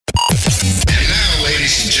And now,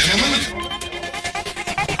 ladies and gentlemen,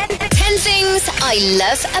 10 Things I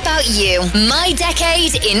Love About You. My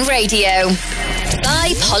Decade in Radio.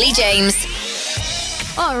 By Polly James.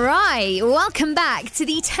 All right, welcome back to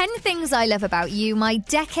the 10 Things I Love About You, My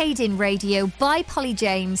Decade in Radio by Polly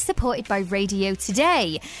James, supported by Radio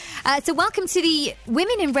Today. So welcome to the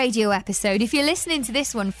Women in Radio episode. If you're listening to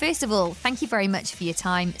this one, first of all, thank you very much for your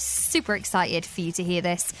time. Super excited for you to hear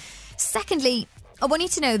this. Secondly, I want you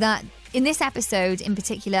to know that in this episode in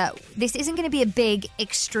particular, this isn't going to be a big,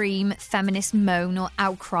 extreme feminist moan or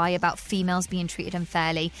outcry about females being treated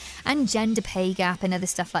unfairly and gender pay gap and other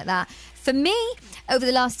stuff like that. For me, over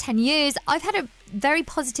the last 10 years, I've had a very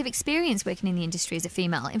positive experience working in the industry as a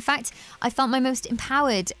female. In fact, I felt my most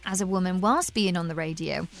empowered as a woman whilst being on the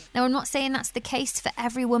radio. Now, I'm not saying that's the case for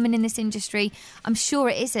every woman in this industry. I'm sure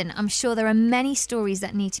it isn't. I'm sure there are many stories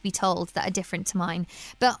that need to be told that are different to mine.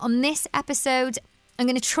 But on this episode, I'm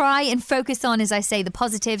going to try and focus on, as I say, the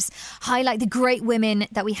positives, highlight the great women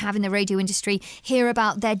that we have in the radio industry, hear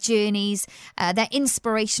about their journeys, their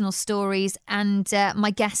inspirational stories, and my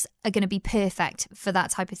guests are going to be perfect for that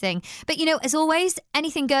type of thing. But, you know, as always,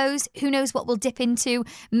 anything goes. Who knows what we'll dip into?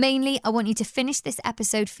 Mainly, I want you to finish this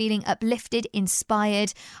episode feeling uplifted,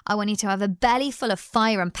 inspired. I want you to have a belly full of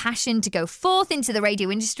fire and passion to go forth into the radio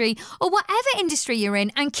industry or whatever industry you're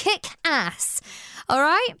in and kick ass. All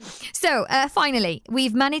right. So finally,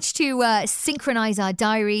 we've managed to synchronize our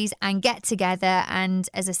diaries and get together. And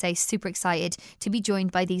as I say, super excited to be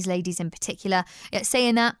joined by these ladies in particular.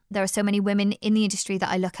 Saying that, there are so many women in the industry that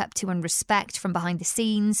I look up to and respect from behind the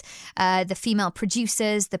scenes. The female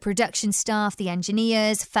producers, the production staff, the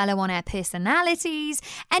engineers, fellow on-air personalities,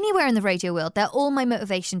 anywhere in the radio world. They're all my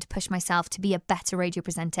motivation to push myself to be a better radio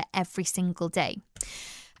presenter every single day.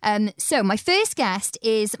 So my first guest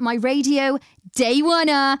is my radio day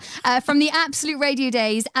oneer from the Absolute Radio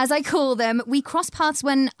days, as I call them. We crossed paths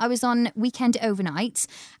when I was on Weekend Overnight,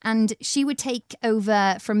 and she would take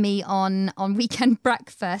over from me on Weekend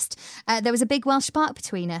Breakfast. There was a big Welsh spark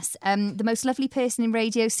between us. The most lovely person in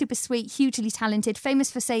radio, super sweet, hugely talented, famous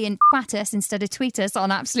for saying "twat us" instead of "tweet us" on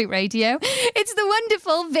Absolute Radio. It's the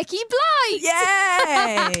wonderful Vicky Blight.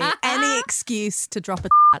 Yay! Any excuse to drop a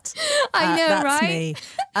twat. I know, that's right? Me.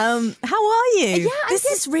 How are you? Yeah, this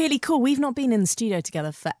is really cool. We've not been in the studio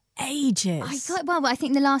together for ages. I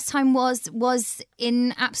think the last time was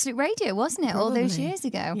in Absolute Radio, wasn't it? Probably. All those years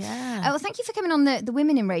ago. Yeah. Well, thank you for coming on the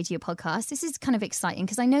Women in Radio podcast. This is kind of exciting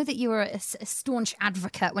because I know that you are a staunch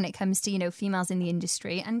advocate when it comes to, you know, females in the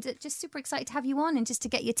industry, and just super excited to have you on and just to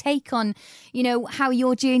get your take on, you know, how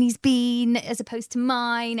your journey's been as opposed to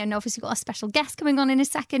mine. And obviously we've got a special guest coming on in a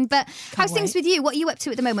second. But how's things with you? What are you up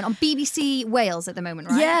to at the moment on BBC Wales at the moment,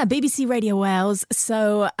 right? Yeah, BBC Radio Wales.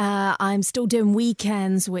 So I'm still doing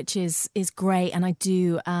weekends, which is great, and I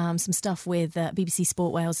do some stuff with BBC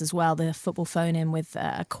Sport Wales as well, the football phone-in with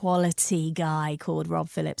a quality guy called Rob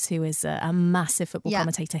Phillips, who is a massive football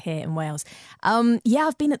commentator here in Wales.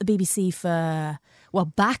 I've been at the BBC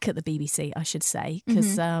back at the BBC, I should say,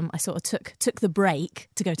 because I sort of took the break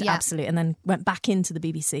to go to Absolute and then went back into the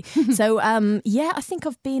BBC. So, I think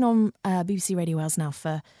I've been on BBC Radio Wales now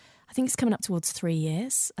for, I think it's coming up towards 3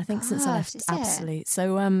 years, I think, since I left Absolute.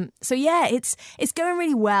 So it's going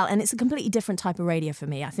really well, and it's a completely different type of radio for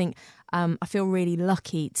me. I think I feel really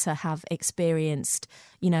lucky to have experienced,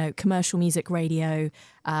 you know, commercial music radio,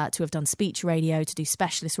 to have done speech radio, to do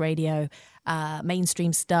specialist radio,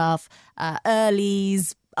 mainstream stuff,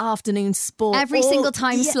 earlies, afternoon sport, every single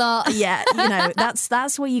time slot. Yeah, you know,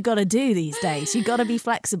 that's what you got to do these days. You got to be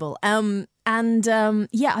flexible. I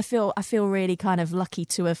feel really kind of lucky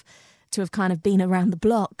to have kind of been around the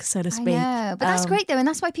block, so to speak. I know, but that's great though, and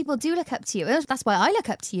that's why people do look up to you. That's why I look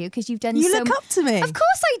up to you, because you've done. You look up to me. Of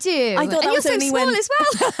course I do. I thought and that was you're only so small when as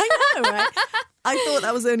well. I know, right? I thought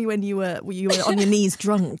that was only when you were on your knees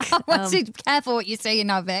drunk. Careful what you're saying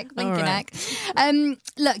now, Vic. Blink your neck.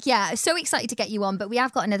 Look, so excited to get you on, but we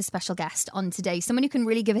have got another special guest on today, someone who can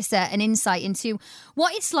really give us an insight into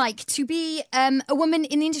what it's like to be a woman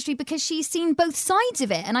in the industry, because she's seen both sides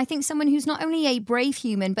of it. And I think someone who's not only a brave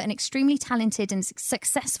human, but an extremely talented and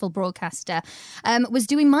successful broadcaster, was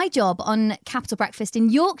doing my job on Capital Breakfast in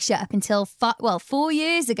Yorkshire up until 4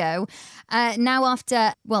 years ago. Now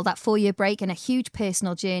after that 4-year break and a huge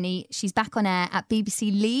personal journey, she's back on air at BBC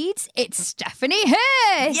Leeds. It's Stephanie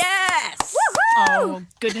Hirst. Yes. Woohoo! Oh,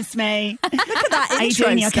 goodness me. Look at that Are you intro,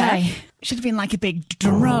 doing okay? Steph. Should have been like a big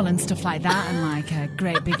drum roll and stuff like that, and like a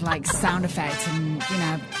great big like sound effect, and, you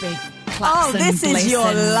know, big Klaxon this is your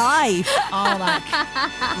Bliss life. and all like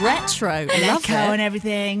Retro. and Love Echo it. and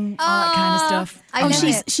everything, all that kind of stuff. I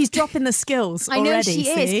know she's dropping the skills I know already. she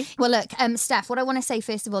see? is. Well, look, Steph, what I want to say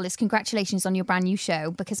first of all is congratulations on your brand new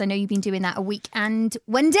show, because I know you've been doing that a week and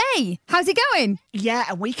one day. How's it going? Yeah,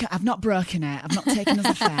 a week. I've not broken it. I've not taken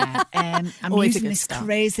us affair. I'm Always a using good this start.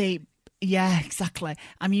 crazy. Yeah, exactly.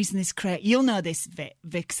 I'm using this crazy. You'll know this,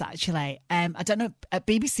 Vix. Actually, I don't know. At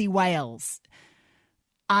BBC Wales,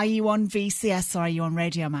 are you on VCS or are you on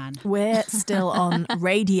Radio Man? We're still on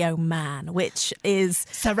Radio Man, which is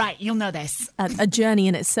So right, you'll know this. a journey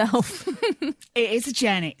in itself. It is a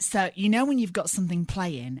journey. So, you know when you've got something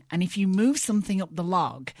playing and if you move something up the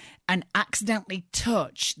log and accidentally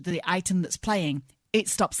touch the item that's playing, it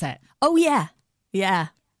stops it. Oh, yeah. Yeah.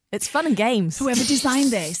 It's fun and games. Whoever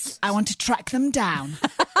designed this, I want to track them down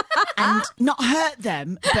and not hurt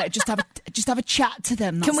them, but just have a chat to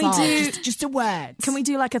them. That's Can we all. do- just a word? Can we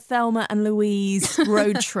do like a Thelma and Louise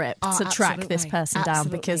road trip Oh, to track this absolutely. person down?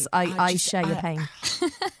 Because Absolutely. I share your pain.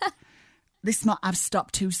 I've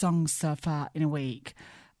stopped 2 songs so far in a week.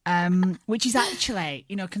 Which is actually,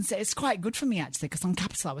 it's quite good for me actually, because on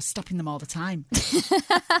Capital I was stopping them all the time.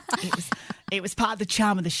 It was part of the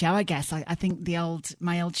charm of the show, I guess. I think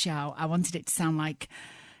my old show, I wanted it to sound like,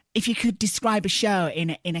 if you could describe a show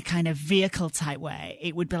in a kind of vehicle type way,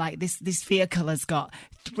 it would be like this vehicle has got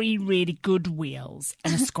 3 really good wheels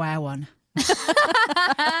and a square one.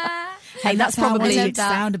 Hey, that's how I probably wanted it to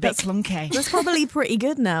sound a bit clunky. That's probably pretty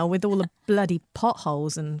good now with all the bloody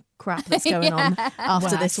potholes and crap that's going on after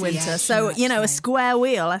Well, this winter. yeah, So, true, a actually. square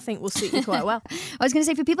wheel, I think, will suit you quite well. I was going to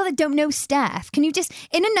say, for people that don't know Steph, can you just,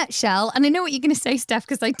 in a nutshell, and I know what you're going to say, Steph,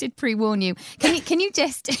 because I did pre-warn you, can you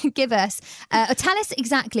just give us, or tell us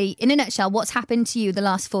exactly, in a nutshell, what's happened to you the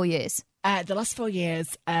last 4 years? The last 4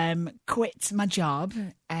 years, quit my job.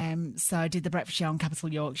 So I did the breakfast show on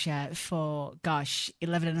Capital Yorkshire for,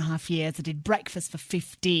 11 and a half years. I did breakfast for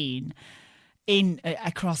 15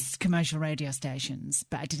 across commercial radio stations.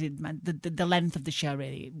 But I did it, the length of the show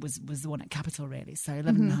really was the one at Capital really. So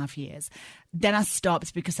 11 and a half years. Then I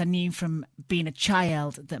stopped because I knew from being a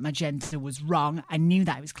child that my gender was wrong. I knew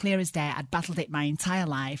that. It was clear as day. I'd battled it my entire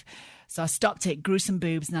life. So I stopped it, grew some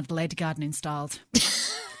boobs and had the lady garden installed.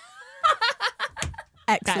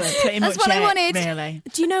 Excellent. That's pretty That's much what I it, wanted. really.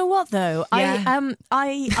 Do you know what though? Yeah.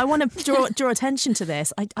 I want to draw attention to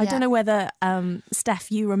this. I Yeah. don't know whether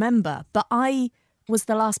Steph you remember, but I was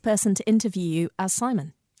the last person to interview you as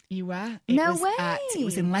Simon. You were? No was way. It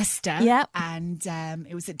was in Leicester. Yep. And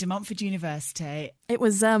it was at De Montfort University. It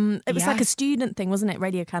was Yeah. like a student thing, wasn't it?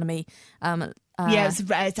 Radio Academy. Yeah,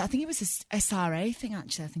 I think it was a SRA thing,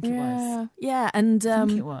 actually. I think it was. Yeah, and I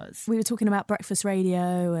think it was. we were talking about breakfast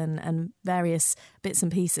radio and various bits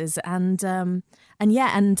and pieces, and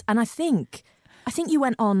I think you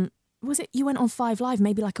went on. Was it you went on 5 Live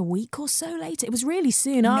maybe like a week or so later? It was really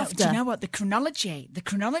soon after. Do you know what? The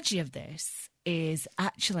chronology of this is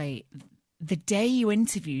actually the day you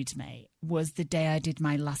interviewed me was the day I did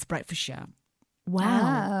my last breakfast show.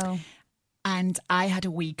 Wow. Oh. And I had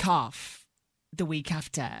a week off the week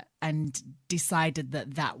after and decided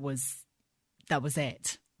that was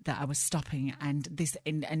it, that I was stopping. And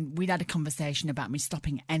we'd had a conversation about me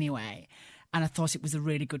stopping anyway. And I thought it was a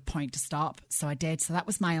really good point to stop. So I did. So that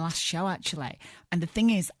was my last show, actually. And the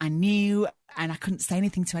thing is, I knew and I couldn't say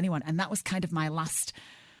anything to anyone. And that was kind of my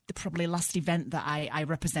probably last event that I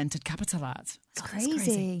represented Capital at. It's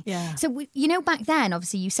crazy. Yeah. So, back then,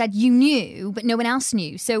 obviously, you said you knew, but no one else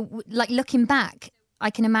knew. So, looking back, I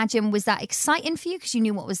can imagine, was that exciting for you because you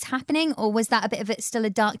knew what was happening? Or was that a bit of it still a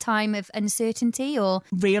dark time of uncertainty? Or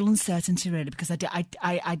Real uncertainty, really, because I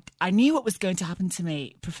knew what was going to happen to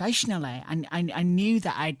me professionally. And I knew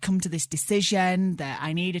that I'd come to this decision that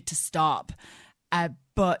I needed to stop.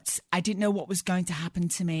 But I didn't know what was going to happen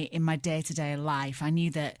to me in my day-to-day life. I knew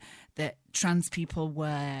that trans people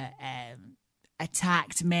were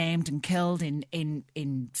attacked, maimed and killed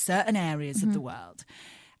in certain areas of the world.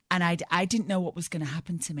 And I didn't know what was going to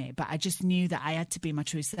happen to me, but I just knew that I had to be my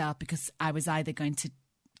true self because I was either going to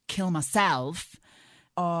kill myself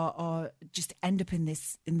or just end up in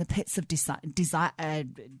the pits of desire,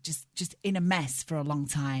 just in a mess for a long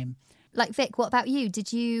time. like Vic, what about you?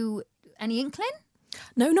 Did you any inkling?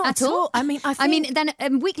 No, not at all. I mean, then a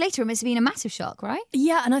week later it must have been a massive shock, right?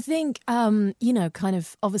 Yeah, and I think, kind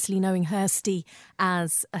of obviously knowing Hursty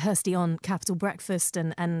as Hursty on Capital Breakfast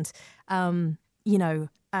and knowing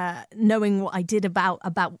what I did about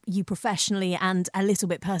you professionally and a little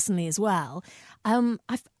bit personally as well,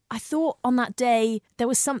 I thought on that day there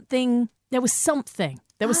was something There was something.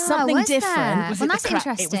 There was something was different. there? Well, that's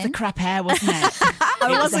interesting. It was the crap hair, wasn't it?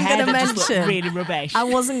 I wasn't going to mention. Really rubbish. I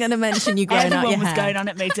wasn't going to mention you growing out Everyone your was hair. going on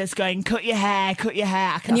at me, just going, cut your hair, cut your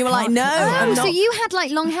hair. And you were like, no, I'm so not. you had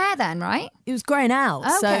like long hair then, right? It was growing out.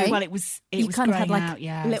 Okay. So Well, it was you kind of had growing like out,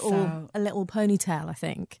 yeah. a little ponytail, I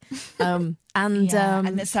think. And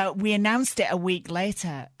then, so we announced it a week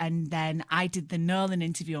later, and then I did the Nolan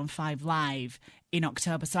interview on 5 Live in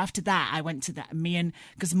October. So after that, I went to that,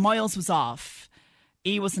 because Moyles was off.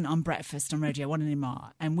 He wasn't on Breakfast on Radio 1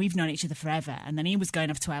 anymore, and we've known each other forever. And then he was going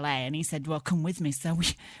off to LA, and he said, well, come with me. So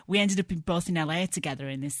we ended up both in LA together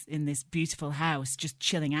in this beautiful house, just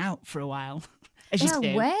chilling out for a while. As you No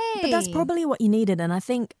do. way. But that's probably what you needed. And I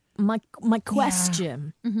think my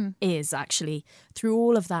question is actually, through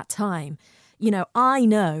all of that time, I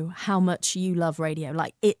know how much you love radio.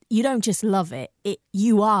 Like you don't just love it;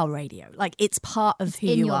 you are radio. Like it's part of who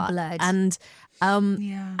in you your are. blood.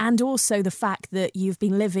 And also the fact that you've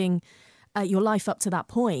been living your life up to that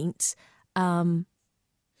point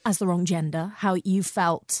as the wrong gender. How you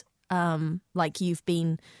felt like you've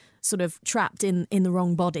been sort of trapped in the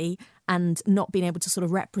wrong body and not being able to sort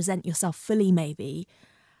of represent yourself fully. Maybe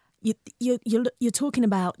you're talking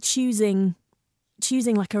about choosing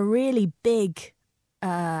like a really big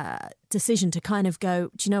decision to kind of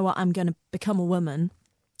go, do you know what, I'm going to become a woman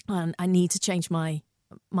and I need to change my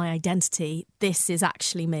identity. This is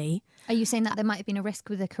actually me. Are you saying that there might have been a risk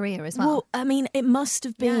with a career as well? Well, I mean, it must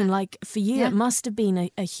have been like for you, it must have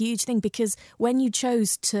been a huge thing, because when you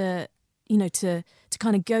chose to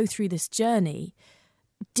kind of go through this journey,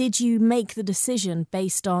 did you make the decision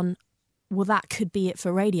based on, well, that could be it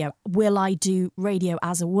for radio? Will I do radio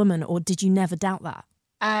as a woman, or did you never doubt that?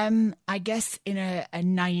 I guess in a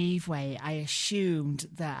naive way, I assumed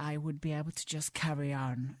that I would be able to just carry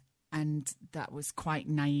on. And that was quite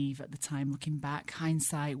naive at the time, looking back.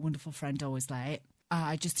 Hindsight, wonderful friend, always late.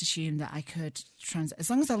 I just assumed that I could as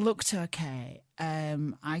long as I looked okay,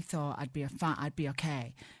 I thought I'd be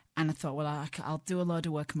okay. And I thought, well, I'll do a load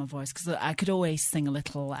of work on my voice, because I could always sing a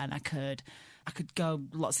little, and I could go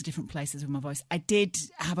lots of different places with my voice. I did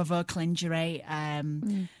have a vocal injury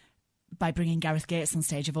by bringing Gareth Gates on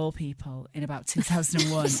stage, of all people, in about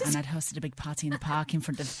 2001. And I'd hosted a big party in the park in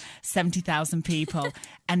front of 70,000 people.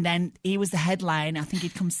 And then he was the headline. I think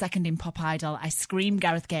he'd come second in Pop Idol. I screamed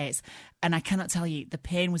Gareth Gates, and I cannot tell you, the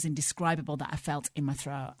pain was indescribable that I felt in my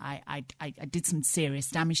throat. I did some serious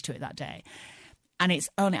damage to it that day. And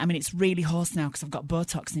it's really hoarse now because I've got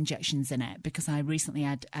Botox injections in it, because I recently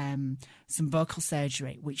had some vocal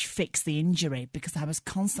surgery which fixed the injury, because I was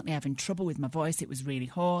constantly having trouble with my voice. It was really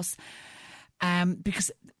hoarse. And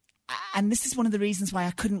this is one of the reasons why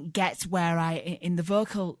I couldn't get where in the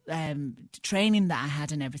vocal training that I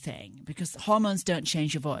had and everything, because hormones don't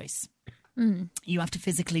change your voice. You have to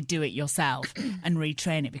physically do it yourself and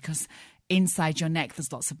retrain it, because inside your neck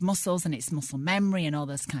there's lots of muscles, and it's muscle memory and all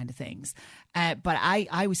those kind of things. But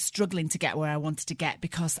I was struggling to get where I wanted to get,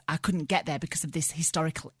 because I couldn't get there because of this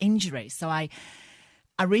historical injury. So I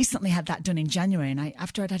recently had that done in January, and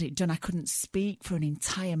after I'd had it done, I couldn't speak for an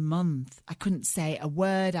entire month. I couldn't say a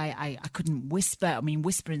word. I couldn't whisper. I mean,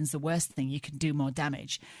 whispering's the worst thing. You can do more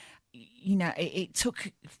damage. It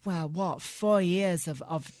took, 4 years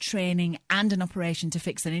of training and an operation to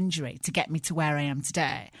fix an injury to get me to where I am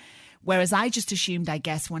today. Whereas I just assumed, I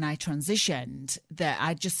guess, when I transitioned, that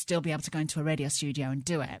I'd just still be able to go into a radio studio and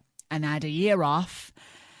do it. And I had a year off.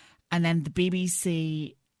 And then the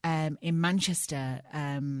BBC in Manchester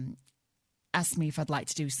asked me if I'd like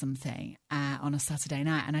to do something on a Saturday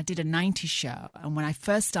night. And I did a 90s show. And when I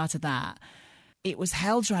first started that, it was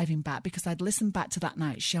hell driving back, because I'd listened back to that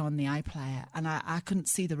night's show on the iPlayer, and I couldn't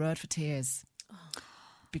see the road for tears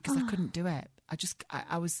because I couldn't do it.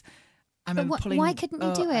 I was... why couldn't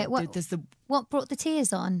you do it? What brought the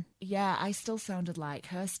tears on? Yeah, I still sounded like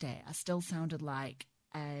Hursty. I still sounded like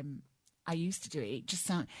I used to do it.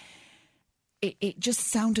 It just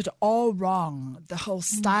sounded all wrong. The whole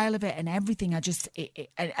style of it and everything.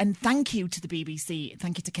 And thank you to the BBC.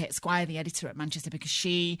 Thank you to Kate Squire, the editor at Manchester, because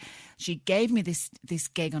she gave me this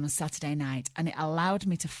gig on a Saturday night, and it allowed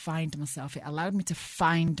me to find myself. It allowed me to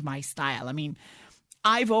find my style. I mean,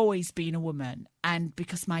 I've always been a woman, and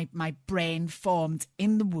because my brain formed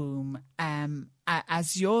in the womb,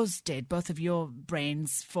 as yours did, both of your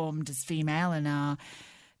brains formed as female and are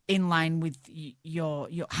in line with your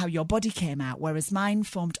how your body came out, whereas mine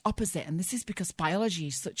formed opposite. And this is because biology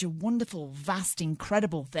is such a wonderful, vast,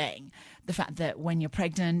 incredible thing. The fact that when you're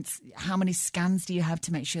pregnant, how many scans do you have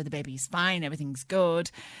to make sure the baby is fine, everything's good?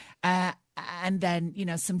 And then,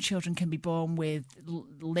 some children can be born with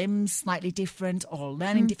limbs slightly different or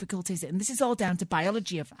learning difficulties. And this is all down to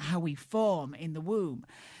biology of how we form in the womb.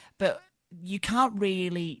 But you can't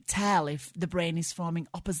really tell if the brain is forming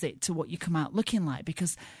opposite to what you come out looking like,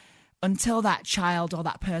 because until that child or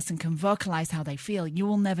that person can vocalize how they feel, you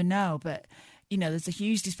will never know. But, there's a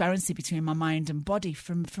huge disparity between my mind and body.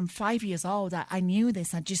 From 5 years old, I knew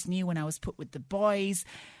this. I just knew when I was put with the boys.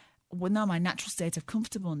 Well, no, my natural state of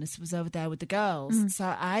comfortableness was over there with the girls. So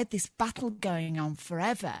I had this battle going on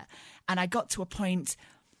forever. And I got to a point...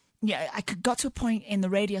 got to a point in the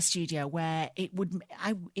radio studio where it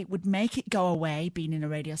would make it go away, being in a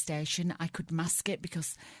radio station. I could mask it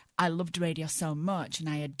because I loved radio so much and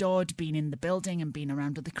I adored being in the building and being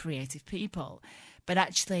around other creative people. But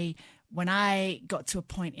actually, when I got to a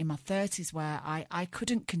point in my 30s where I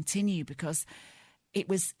couldn't continue because it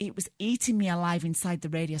was eating me alive inside the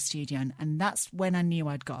radio studio, and that's when I knew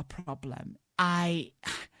I'd got a problem. I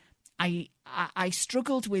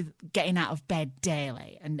struggled with getting out of bed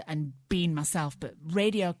daily and being myself, but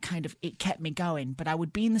radio it kept me going. But I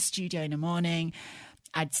would be in the studio in the morning,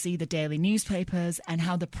 I'd see the daily newspapers and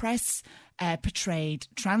how the press portrayed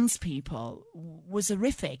trans people was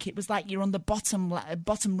horrific. It was like you're on the bottom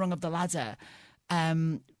rung of the ladder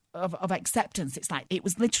of acceptance. It's like, it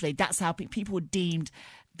was literally, that's how people were deemed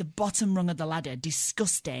the bottom rung of the ladder,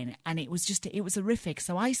 disgusting. And it was horrific.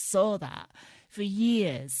 So I saw that for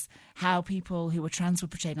years, how people who were trans were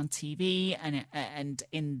portrayed on TV and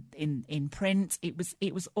in print.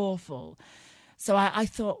 It was awful. So I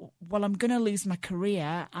thought, well, I'm going to lose my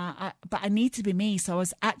career, but I need to be me. So I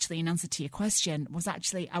was actually, in answer to your question,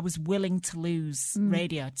 I was willing to lose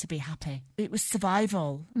radio to be happy. It was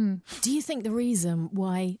survival. Do you think the reason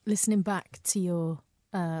why listening back to your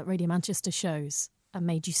Radio Manchester shows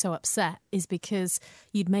made you so upset is because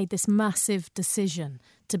you'd made this massive decision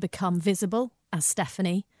to become visible as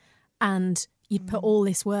Stephanie, and you'd put all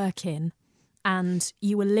this work in, and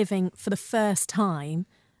you were living for the first time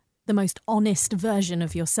the most honest version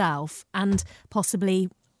of yourself, and possibly,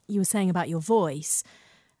 you were saying about your voice,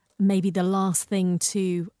 maybe the last thing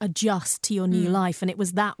to adjust to your new life, and it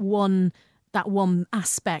was that one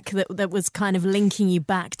aspect that was kind of linking you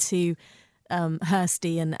back to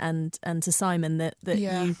Hursty and to Simon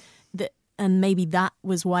and maybe that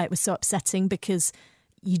was why it was so upsetting, because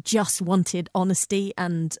you just wanted honesty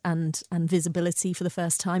and visibility for the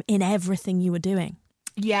first time in everything you were doing.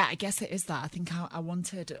 Yeah, I guess it is that. I think I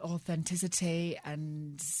wanted authenticity,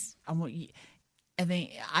 and I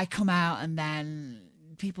think I come out and then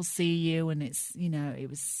people see you, and it's, it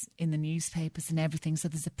was in the newspapers and everything. So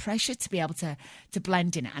there's a pressure to be able to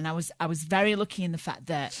blend in it. And I was very lucky in the fact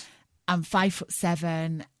that I'm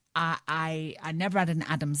 5'7". I never had an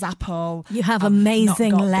Adam's apple. You have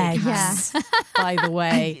amazing legs, by the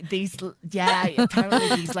way.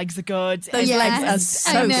 Apparently these legs are good. Those legs are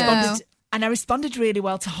so good. And I responded really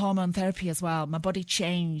well to hormone therapy as well. My body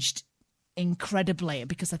changed incredibly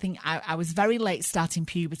because I think I was very late starting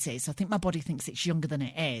puberty. So I think my body thinks it's younger than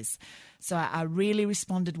it is. So I really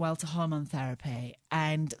responded well to hormone therapy,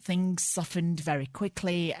 and things softened very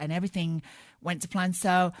quickly and everything went to plan.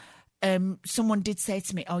 So someone did say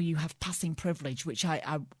to me, "Oh, you have passing privilege," which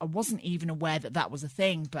I wasn't even aware that was a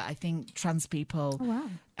thing. But I think trans people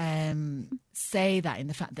say that in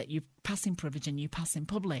the fact that you pass in privilege and you pass in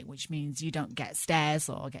public, which means you don't get stares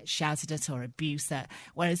or get shouted at or abused at.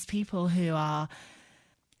 Whereas people who are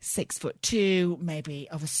 6'2", maybe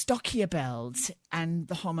of a stockier build, and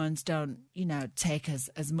the hormones don't, take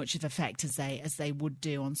as much of effect as they would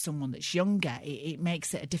do on someone that's younger, it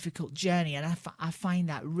makes it a difficult journey. And I find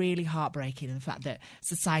that really heartbreaking, in the fact that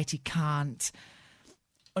society can't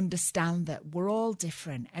understand that we're all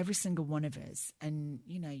different, every single one of us, and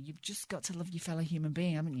you've just got to love your fellow human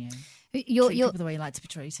being, haven't you? Treat people the way you like to be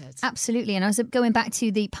treated. Absolutely. And I was going back to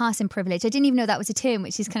the passing privilege. I didn't even know that was a term,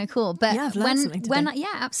 which is kind of cool. But I've learned something today. Yeah,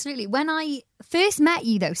 absolutely. When I first met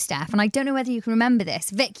you, though, Steph, and I don't know whether you can remember this,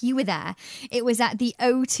 Vic, you were there. It was at the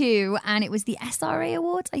O2, and it was the SRA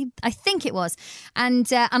Awards. I think it was, and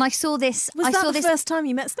I saw this. Was that the first time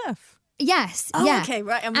you met Steph? Yes. Oh, yeah. okay,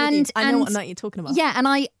 right. I'm with you. I know what night you're talking about. Yeah, and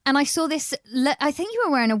I saw this. I think you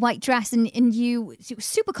were wearing a white dress, and you were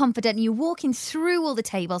super confident, and you were walking through all the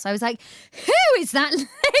tables. I was like, "Who is that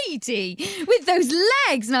lady with those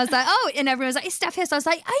legs?" And I was like, "Oh!" And everyone was like, "It's Steph Hirst." I was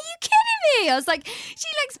like, "Are you kidding me?" I was like, "She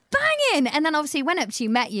looks banging." And then obviously went up to you,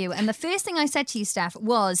 met you, and the first thing I said to you, Steph,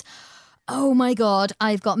 was, "Oh my God,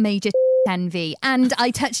 I've got major envy," and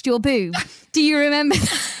I touched your boob. Do you remember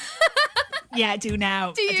that? Yeah, I do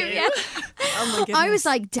now. Do you? I do. Yeah. Oh my goodness. I was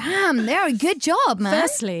like, damn, they're a good job, man.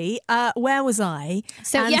 Firstly, where was I?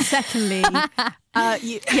 So, and yeah. secondly, I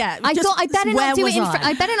thought I better not do it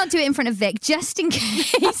I better not do it in front of Vic, just in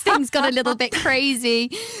case things got a little bit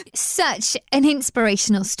crazy. Such an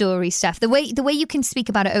inspirational story, Steph. The way you can speak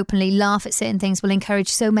about it openly, laugh at certain things, will encourage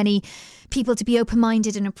so many people to be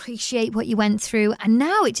open-minded and appreciate what you went through. And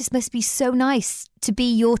now it just must be so nice to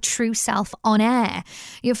be your true self on air.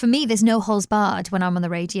 For me, there's no holes barred when I'm on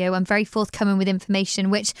the radio. I'm very forthcoming with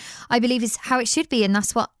information, which I believe is how it should be, and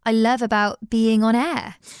that's what I love about being on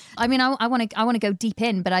air. I mean, I want to go deep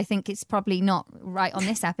in, but I think it's probably not right on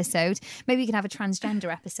this episode. Maybe we can have a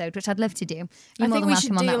transgender episode, which I'd love to do. I think we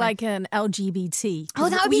should do like an LGBT. Oh,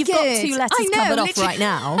 that would be good. We've got 2 letters covered off right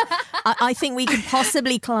now. I think we could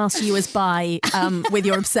possibly class you as bi with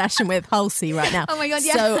your obsession with Halsey right now. Oh my God,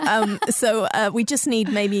 yeah. So we just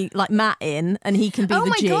need maybe like Matt in, and he can be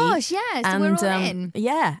the G. Oh my gosh, yes, and we're all in.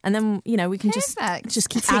 Yeah, and then we can just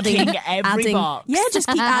keep adding every box. Yeah, just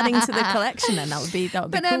keep adding to the collection, and that would be cool.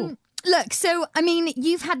 Look, so, I mean,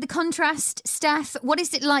 you've had the contrast, Steph. What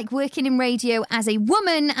is it like working in radio as a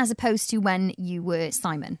woman as opposed to when you were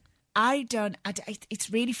Simon? It's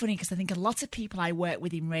really funny because I think a lot of people I work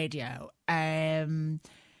with in radio know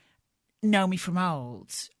me from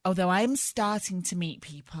old, although I'm starting to meet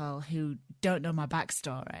people who don't know my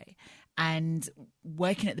backstory. And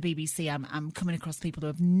working at the BBC, I'm coming across people who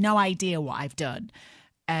have no idea what I've done.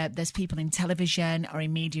 There's people in television or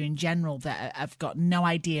in media in general that have got no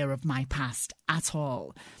idea of my past at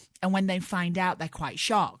all. And when they find out, they're quite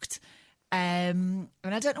shocked. And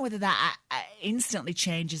I don't know whether that instantly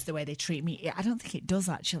changes the way they treat me. I don't think it does,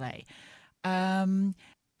 actually. I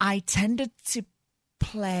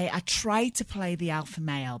tried to play the alpha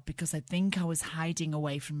male because I think I was hiding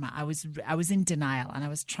away from I was in denial, and I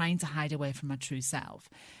was trying to hide away from my true self.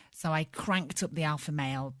 So I cranked up the alpha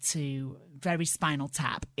male to very Spinal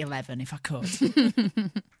Tap 11 if I could.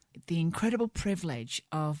 The incredible privilege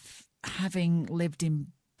of having lived in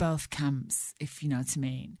both camps, if you know what I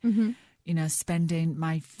mean. Mm-hmm. Spending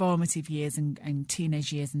my formative years and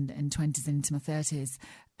teenage years and 20s into my 30s,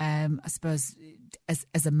 I suppose,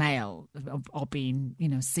 as a male, or being,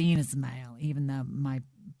 seen as a male, even though my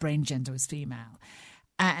brain gender was female.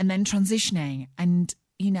 And then transitioning and,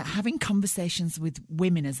 having conversations with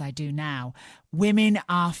women as I do now. Women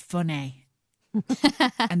are funny.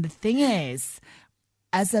 And the thing is,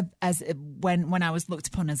 when I was looked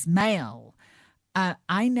upon as male,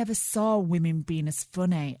 I never saw women being as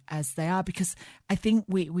funny as they are, because I think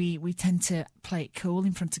we tend to play it cool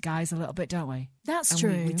in front of guys a little bit, don't we? That's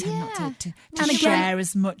true. We tend not to share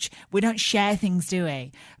as much. We don't share things, do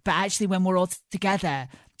we? But actually, when we're all together,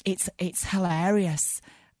 it's hilarious.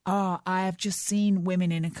 Oh, I have just seen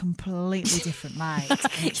women in a completely different light.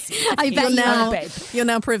 I bet you're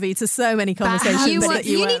now privy to so many conversations.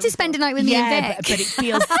 You need to spend a night with me and Vic. But it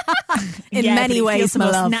feels in many ways the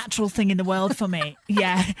most natural thing in the world for me.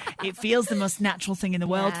 Yeah, it feels the most natural thing in the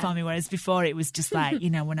world for me. Whereas before it was just like,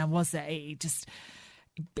 when I was there, it just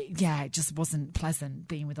wasn't pleasant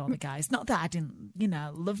being with all the guys. Not that I didn't,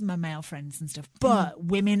 love my male friends and stuff, but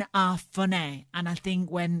women are funny. And I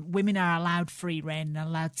think when women are allowed free rein and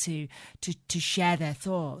allowed to share their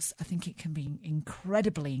thoughts, I think it can be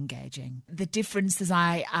incredibly engaging. The differences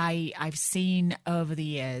I've seen over the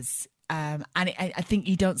years, and I think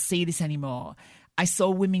you don't see this anymore. I saw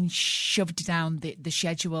women shoved down the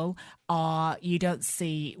schedule, or you don't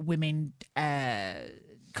see women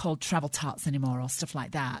called travel tarts anymore or stuff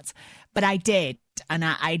like that. But I did, and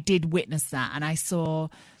I did witness that, and I saw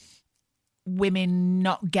women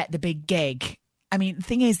not get the big gig. I mean, the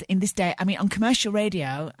thing is, in this day, on commercial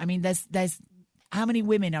radio, there's how many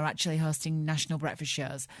women are actually hosting national breakfast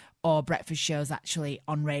shows or breakfast shows actually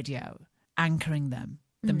on radio, anchoring them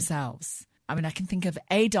themselves? I can think of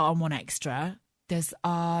Ada on 1Extra. There's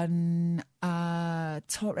on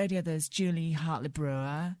Talk Radio, there's Julie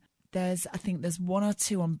Hartley-Brewer. I think there's 1 or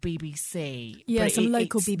 2 on BBC. Yeah, some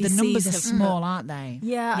local BBCs. The numbers are small, aren't they?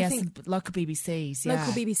 Yeah, I think local BBCs. Yeah.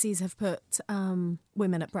 Local BBCs have put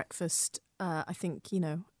women at breakfast. I think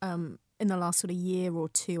in the last sort of year or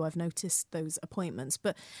 2, I've noticed those appointments.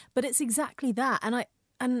 But it's exactly that.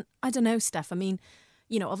 And I don't know, Steph.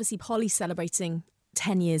 Obviously Polly's celebrating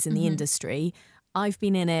 10 years in the industry. I've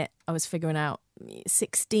been in it, I was figuring out,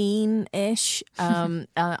 16-ish.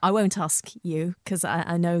 I won't ask you because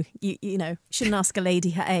I know you shouldn't ask a lady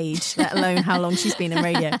her age, let alone how long she's been in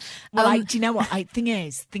radio. Well, do you know what? Thing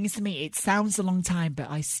is to me, it sounds a long time, but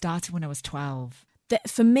I started when I was 12.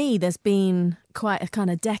 For me, there's been quite a kind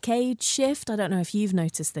of decade shift. I don't know if you've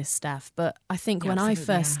noticed this, Steph, but I think when I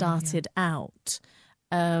first started out,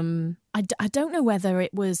 I don't know whether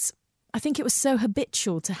it was, I think it was so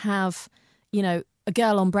habitual to have, a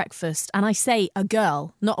girl on breakfast, and I say a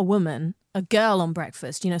girl, not a woman, a girl on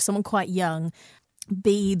Breakfast, someone quite young,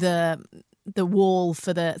 be the wall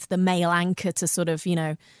for the male anchor to sort of,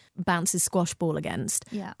 bounce his squash ball against.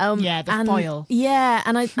 Yeah. The foil. Yeah,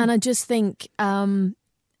 and I just think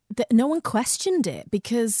that no one questioned it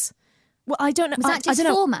because, well, I don't know. Was that just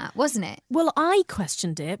format, wasn't it? Well, I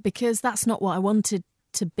questioned it because that's not what I wanted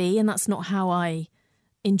to be, and that's not how I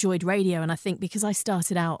enjoyed radio. And I think because I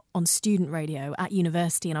started out on student radio at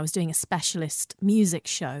university and I was doing a specialist music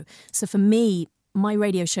show, so for me, my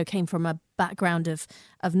radio show came from a background of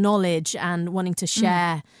knowledge and wanting to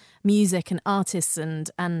share music and artists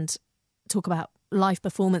and talk about live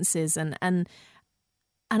performances and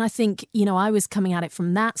I think, I was coming at it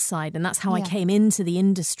from that side, and that's how I came into the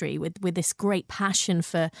industry with this great passion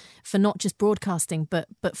for not just broadcasting but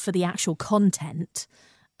for the actual content.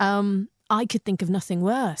 I could think of nothing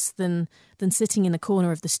worse than sitting in the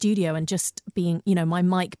corner of the studio and just being, my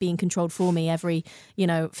mic being controlled for me every,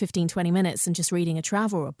 15, 20 minutes and just reading a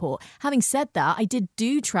travel report. Having said that, I did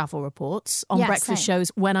do travel reports on breakfast shows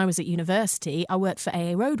when I was at university. I worked for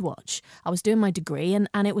AA Roadwatch. I was doing my degree and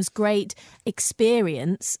it was great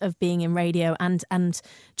experience of being in radio and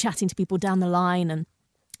chatting to people down the line and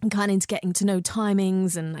kind of getting to know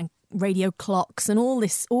timings and radio clocks and all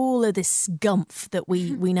of this gumph that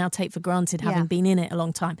we now take for granted, having been in it a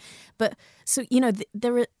long time. But so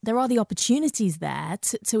there are the opportunities there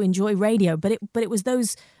to enjoy radio, but it was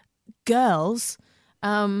those girls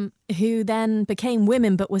who then became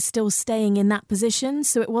women but were still staying in that position.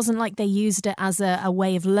 So it wasn't like they used it as a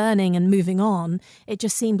way of learning and moving on. It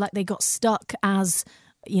just seemed like they got stuck as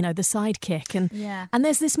the sidekick. And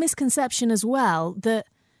there's this misconception as well that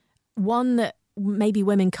maybe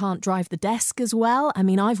women can't drive the desk as well. I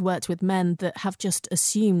mean, I've worked with men that have just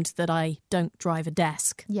assumed that I don't drive a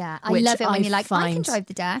desk. Yeah, I love it when you're like, I can drive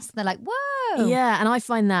the desk. They're like, whoa. Yeah, and I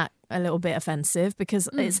find that a little bit offensive because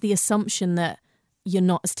it's the assumption that you're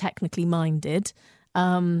not as technically minded,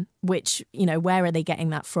 which, where are they getting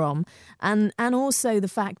that from? And also the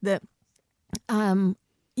fact that,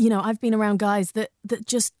 I've been around guys that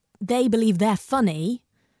just, they believe they're funny,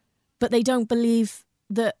 but they don't believe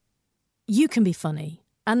that you can be funny.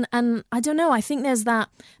 And I don't know, I think there's that,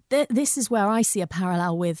 this is where I see a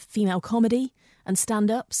parallel with female comedy and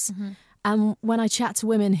stand-ups. Mm-hmm. And when I chat to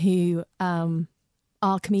women who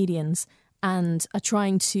are comedians and are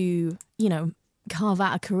trying to, carve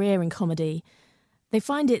out a career in comedy, they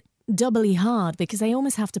find it doubly hard because they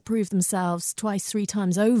almost have to prove themselves twice, 3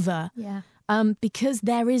 times over. Yeah. Because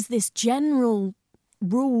there is this general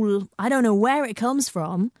rule, I don't know where it comes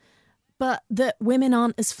from, but that women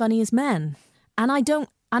aren't as funny as men. And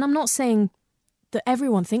I'm not saying that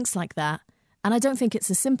everyone thinks like that. And I don't think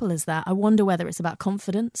it's as simple as that. I wonder whether it's about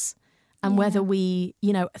confidence and whether we,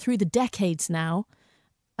 through the decades now,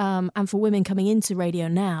 and for women coming into radio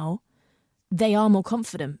now, they are more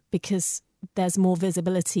confident because there's more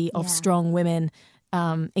visibility of strong women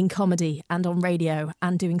in comedy and on radio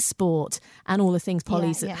and doing sport and all the things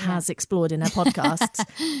Polly has explored in her podcasts.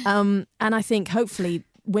 And I think hopefully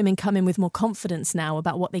women come in with more confidence now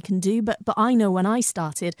about what they can do. But I know when I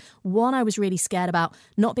started, 1, I was really scared about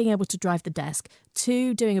not being able to drive the desk.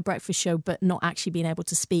 2, doing a breakfast show but not actually being able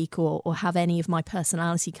to speak or have any of my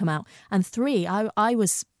personality come out. And 3, I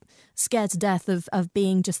was scared to death of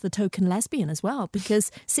being just the token lesbian as well,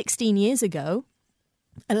 because 16 years ago,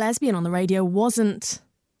 a lesbian on the radio wasn't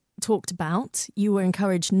talked about. You were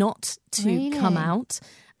encouraged not to come out.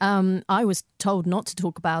 I was told not to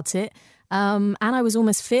talk about it. And I was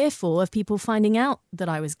almost fearful of people finding out that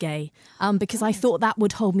I was gay because I thought that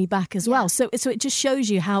would hold me back as well. So it just shows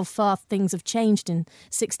you how far things have changed in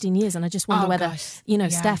 16 years. And I just wonder whether,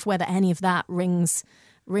 Steph, whether any of that rings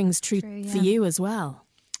true for you as well.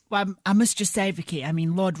 Well, I must just say, Vicky, I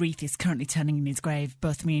mean, Lord Reith is currently turning in his grave,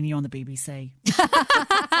 both me and you on the BBC.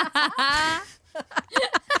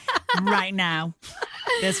 Right now.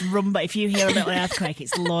 There's rumba. If you hear a little earthquake,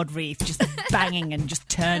 it's Lord Reith just banging and just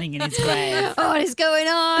turning in his grave. Oh, what is going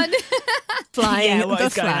on? Flying what the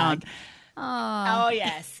is going flag. on? Oh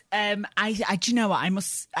yes. Do you know what?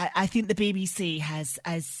 I think the BBC has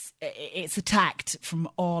it's attacked from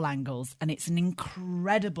all angles, and it's an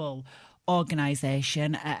incredible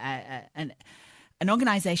organisation. An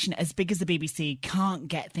organisation as big as the BBC can't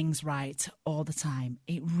get things right all the time.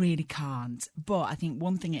 It really can't. But I think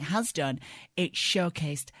one thing it has done, it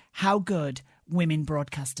showcased how good women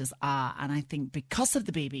broadcasters are. And I think because of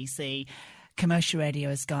the BBC, commercial radio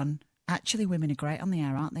has gone, actually women are great on the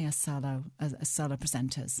air, aren't they, as solo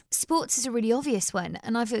presenters? Sports is a really obvious one.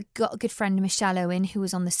 And I've got a good friend, Michelle Owen, who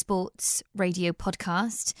was on the sports radio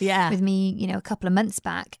podcast with me, a couple of months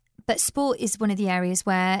back. But sport is one of the areas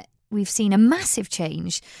where we've seen a massive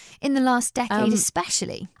change in the last decade,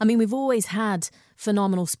 especially. I mean, we've always had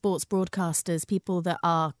phenomenal sports broadcasters, people that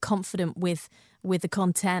are confident with the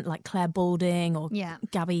content, like Claire Balding or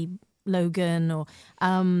Gabby Logan or,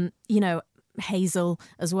 Hazel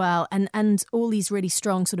as well. And all these really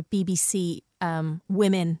strong sort of BBC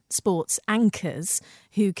women sports anchors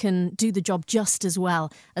who can do the job just as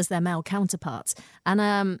well as their male counterparts. And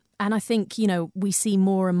I think, we see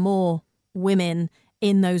more and more women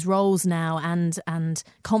in those roles now and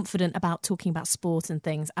confident about talking about sport and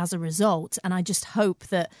things as a result. And I just hope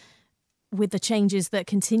that with the changes that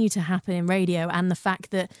continue to happen in radio and the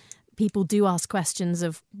fact that people do ask questions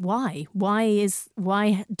of why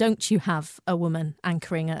don't you have a woman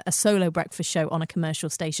anchoring a solo breakfast show on a commercial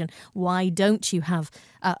station? Why don't you have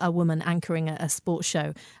a woman anchoring a sports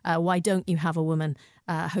show? Why don't you have a woman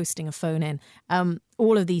hosting a phone in?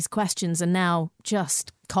 All of these questions are now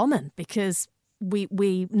just common because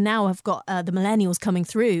we now have got the millennials coming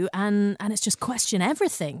through and it's just question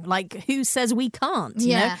everything. Like, who says we can't?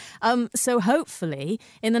 You know? So hopefully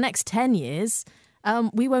in the next 10 years,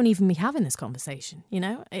 we won't even be having this conversation.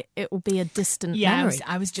 It will be a distant memory.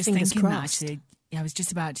 I was just Fingers thinking crossed. that actually. I was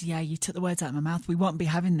just about to, you took the words out of my mouth. We won't be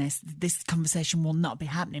having this. This conversation will not be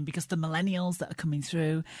happening because the millennials that are coming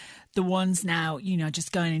through, the ones now,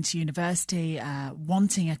 just going into university,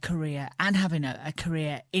 wanting a career and having a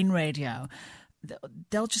career in radio,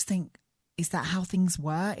 they'll just think, is that how things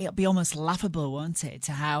were? It'll be almost laughable, won't it,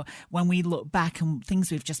 to how when we look back and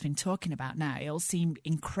things we've just been talking about now, it'll seem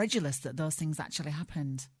incredulous that those things actually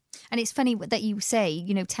happened. And it's funny that you say,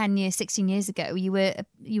 10 years, 16 years ago, you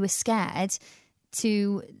were scared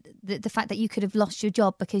to the fact that you could have lost your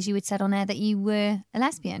job because you had said on air that you were a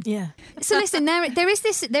lesbian. Yeah. So listen, there is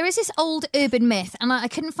this old urban myth, and I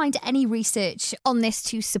couldn't find any research on this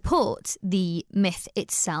to support the myth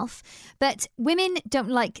itself, but women don't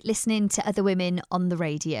like listening to other women on the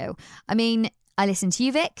radio. I mean, I listen to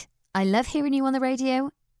you, Vic. I love hearing you on the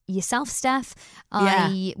radio. Yourself, Steph.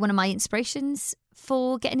 One of my inspirations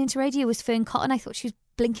for getting into radio was Fern Cotton. I thought she was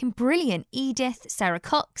blinking brilliant. Edith, Sarah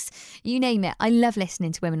Cox, you name it. I love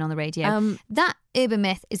listening to women on the radio. That urban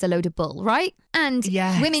myth is a load of bull, right? And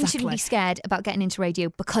women shouldn't be scared about getting into radio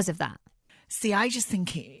because of that. See, I just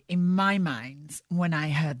think in my mind, when I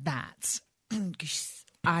heard that,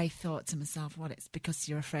 I thought to myself, it's because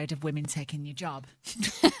you're afraid of women taking your job.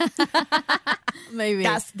 Maybe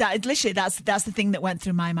that's the thing that went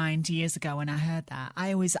through my mind years ago when I heard that.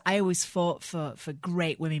 I always fought for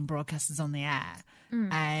great women broadcasters on the air.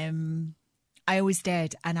 I always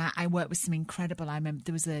did, and I worked with some incredible. I remember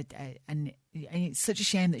there was and it's such a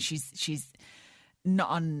shame that she's not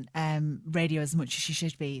on radio as much as she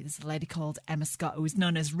should be. There's a lady called Emma Scott who was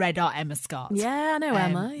known as Red Hot Emma Scott. Yeah, I know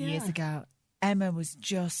Emma. Years ago, Emma was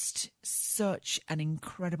just such an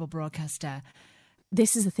incredible broadcaster.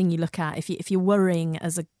 This is the thing you look at if you're worrying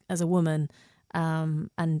as a woman,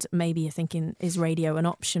 and maybe you're thinking, is radio an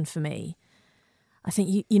option for me? I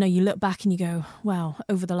think you look back and you go, wow,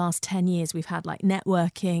 over the last 10 years we've had like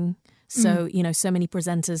networking. So, so many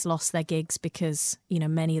presenters lost their gigs because,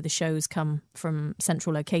 many of the shows come from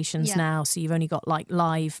central locations now. So you've only got like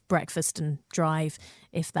live, breakfast and drive,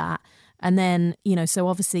 if that. And then, so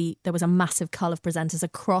obviously there was a massive cull of presenters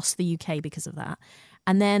across the UK because of that.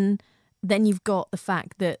 And then you've got the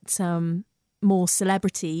fact that more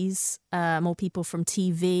celebrities, more people from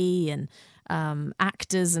TV and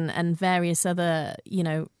actors and various other,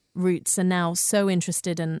 routes are now so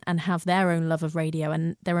interested and have their own love of radio,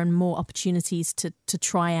 and there are more opportunities to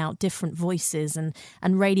try out different voices, and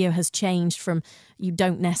radio has changed from, you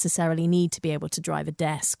don't necessarily need to be able to drive a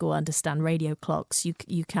desk or understand radio clocks.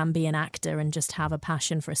 You can be an actor and just have a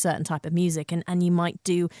passion for a certain type of music, and you might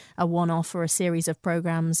do a one-off or a series of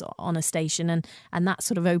programs on a station, and that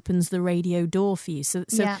sort of opens the radio door for you. So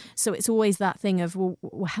it's always that thing of,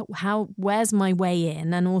 well, where's my way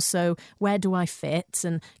in, and also where do I fit,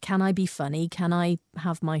 and can I be funny? Can I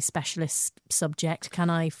have my specialist subject? Can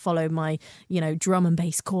I follow my, drum and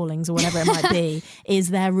bass callings or whatever it might be? Is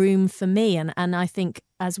there room for me? And I think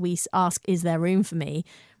as we ask, is there room for me?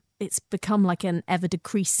 It's become like an ever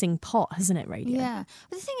decreasing pot, hasn't it, radio? Yeah.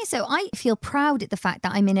 But the thing is, though, I feel proud at the fact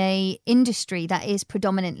that I'm in a industry that is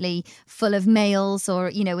predominantly full of males, or,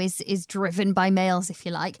 is driven by males, if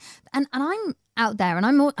you like. And out there, and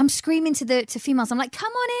I'm screaming to females. I'm like,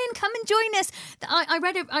 come on in, come and join us.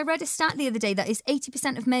 I read a stat the other day that is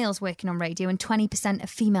 80% of males working on radio and 20% of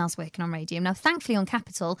females working on radio. Now, thankfully, on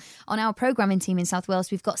Capital, on our programming team in South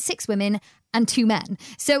Wales, we've got 6 women and 2 men.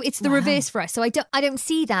 So it's the reverse for us. So I don't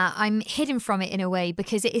see that. I'm hidden from it in a way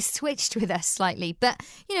because it is switched with us slightly. But,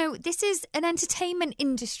 you know, this is an entertainment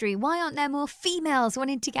industry. Why aren't there more females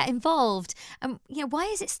wanting to get involved? You know, why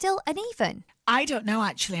is it still uneven? I don't know,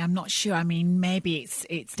 actually. I'm not sure. I mean, maybe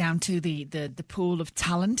it's down to the pool of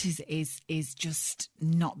talent is just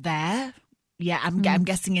not there. Yeah, I'm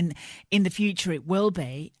guessing in the future it will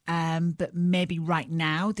be, but maybe right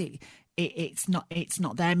now it's not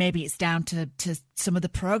there. Maybe it's down to some of the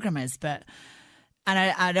programmers, but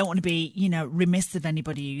I don't want to be, you know, remiss of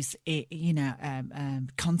anybody who's, you know,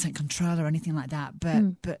 content controller or anything like that,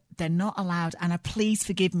 but they're not allowed. And please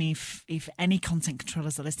forgive me if any content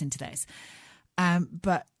controllers are listening to this.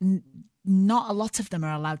 But not a lot of them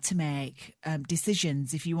are allowed to make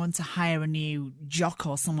decisions. If you want to hire a new jock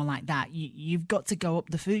or someone like that, you've got to go up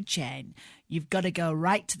the food chain. You've got to go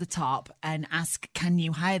right to the top and ask, can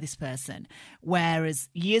you hire this person? Whereas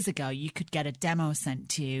years ago, you could get a demo sent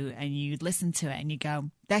to you and you'd listen to it and you go,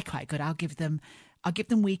 they're quite good. I'll give them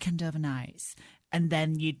weekend overnights. And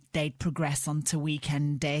then they'd progress onto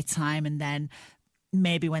weekend daytime, and then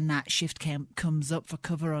maybe when that shift comes up for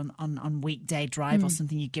cover on weekday drive or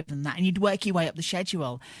something, you give them that and you'd work your way up the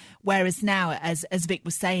schedule. Whereas now, as Vic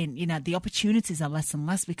was saying, you know, the opportunities are less and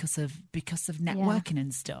less because of networking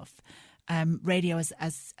and stuff. Radio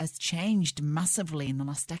has changed massively in the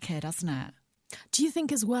last decade, hasn't it? Do you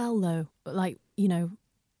think as well, though, like, you know,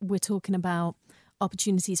 we're talking about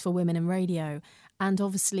opportunities for women in radio, and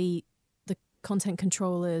obviously the content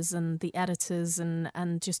controllers and the editors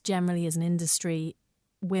and just generally as an industry,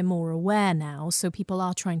 we're more aware now, so people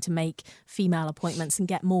are trying to make female appointments and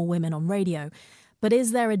get more women on radio. But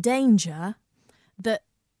is there a danger that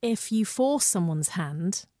if you force someone's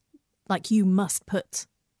hand, like you must balance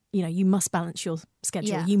your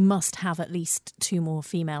schedule, you must have at least 2 more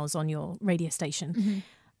females on your radio station,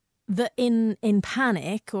 that in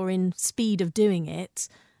panic or in speed of doing it,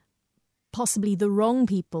 possibly the wrong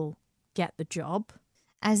people get the job?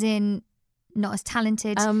 As in, not as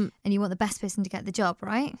talented, and you want the best person to get the job,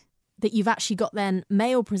 right? That you've actually got then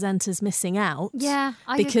male presenters missing out. Yeah,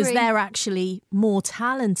 I because agree. They're actually more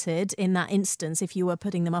talented in that instance. If you were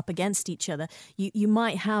putting them up against each other, you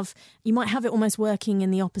might have it almost working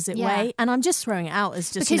in the opposite way. And I'm just throwing it out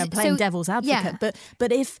as just playing devil's advocate. Yeah.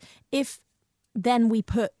 But if then we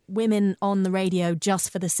put women on the radio just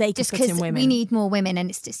for the sake of putting women. We need more women, and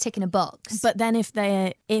it's ticking a box. But then if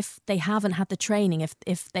they haven't had the training,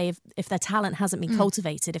 if their talent hasn't been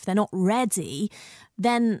cultivated, if they're not ready,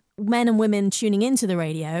 then men and women tuning into the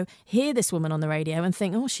radio hear this woman on the radio and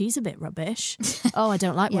think, oh, she's a bit rubbish. Oh, I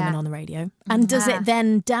don't like women on the radio. And does it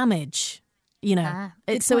then damage? You know,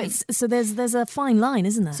 there's a fine line,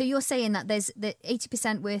 isn't there? So you're saying that there's the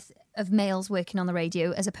 80% worth of males working on the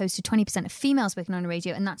radio as opposed to 20% of females working on the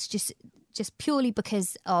radio, and that's just purely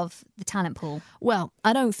because of the talent pool? Well,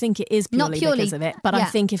 I don't think it is purely because of it, but I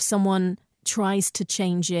think if someone tries to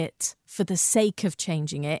change it for the sake of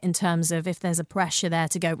changing it, in terms of if there's a pressure there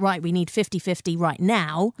to go, right, we need 50-50 right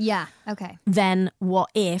now. Yeah, okay. Then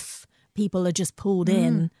what if people are just pulled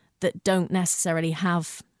in that don't necessarily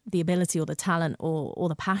have the ability or the talent or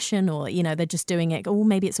the passion, or, you know, they're just doing it, or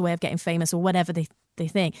maybe it's a way of getting famous or whatever they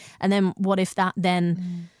think. And then what if that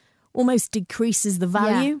then almost decreases the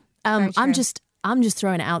value? Yeah, I'm just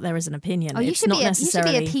throwing it out there as an opinion. Oh, you should be a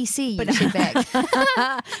PC,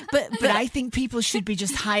 but I think people should be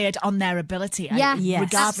just hired on their ability,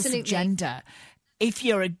 regardless of gender. If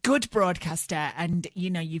you're a good broadcaster and,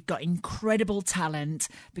 you know, you've got incredible talent,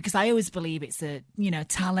 because I always believe it's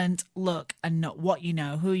talent, look, and not what you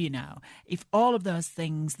know, who you know. If all of those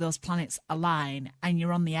things, those planets align and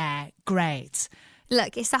you're on the air, great.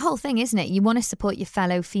 Look, it's the whole thing, isn't it? You want to support your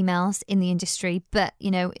fellow females in the industry, but,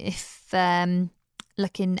 you know, if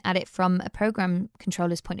looking at it from a program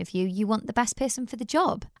controller's point of view, you want the best person for the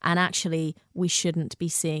job. And actually, we shouldn't be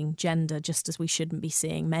seeing gender, just as we shouldn't be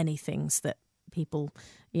seeing many things that people,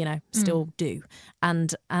 you know, still do.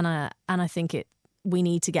 And I think we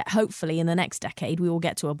need to get, hopefully in the next decade, we will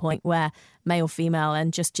get to a point where male, female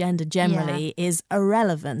and just gender generally is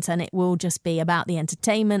irrelevant, and it will just be about the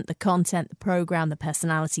entertainment, the content, the program, the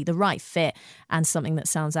personality, the right fit, and something that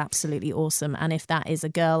sounds absolutely awesome. And if that is a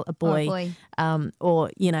girl, a boy,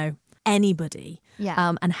 or, you know, anybody,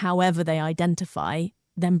 and however they identify,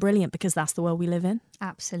 then brilliant, because that's the world we live in.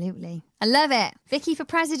 Absolutely. I love it. Vicky for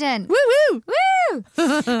president. Woo woo! Woo!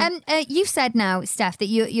 You've said now, Steph, that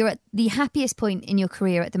you're at the happiest point in your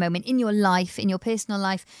career at the moment, in your life, in your personal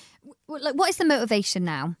life. What is the motivation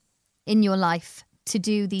now in your life to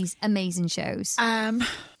do these amazing shows?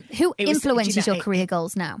 Who influences your career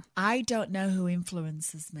goals now? I don't know who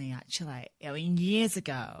influences me, actually. I mean, years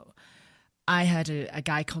ago, I heard a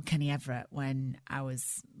guy called Kenny Everett when I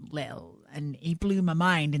was little, and he blew my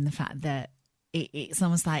mind in the fact that it's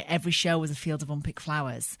almost like every show was a field of unpicked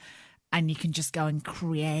flowers, and you can just go and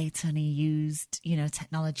create. And he used,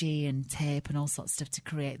 technology and tape and all sorts of stuff to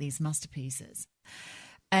create these masterpieces.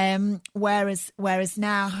 Whereas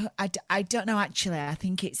now, I don't know, actually. I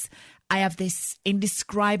think I have this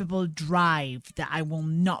indescribable drive that I will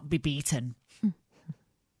not be beaten.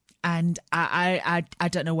 And I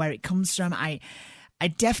don't know where it comes from. I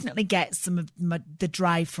definitely get some of the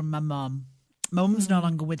drive from my mum. My mum's no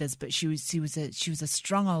longer with us, but she was a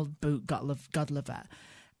strong old boot God lover.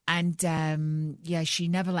 And she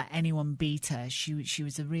never let anyone beat her. She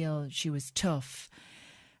was tough.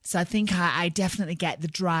 So I think I definitely get the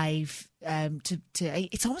drive to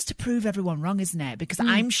it's almost to prove everyone wrong, isn't it? Because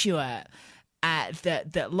I'm sure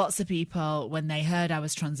that lots of people, when they heard I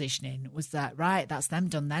was transitioning, was that, right, that's them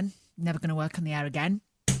done then? Never going to work on the air again?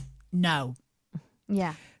 No.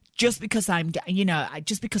 Yeah. Just because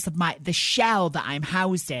just because of the shell that I'm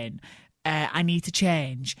housed in, I need to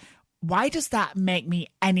change. Why does that make me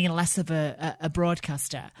any less of a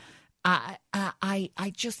broadcaster? I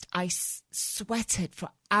sweated for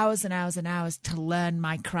hours and hours and hours to learn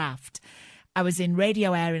my craft. I was in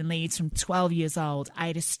Radio Air in Leeds from 12 years old. I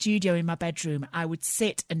had a studio in my bedroom. I would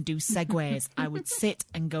sit and do segues. I would sit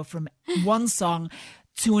and go from one song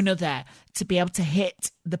to another to be able to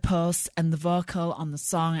hit the pulse and the vocal on the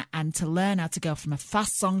song, and to learn how to go from a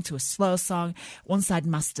fast song to a slow song. Once I'd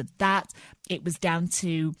mastered that, it was down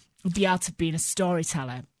to the art of being a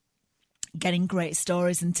storyteller, getting great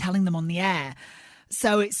stories and telling them on the air.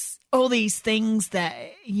 So it's all these things that,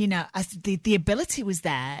 as the ability was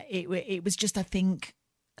there. It was just, I think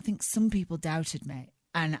some people doubted me,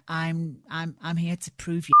 and I'm here to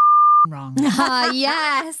prove you wrong.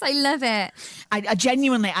 Yes, I love it. I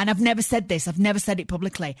genuinely, and I've never said this, I've never said it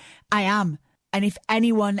publicly, I am. And if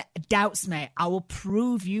anyone doubts me, I will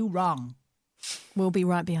prove you wrong. We'll be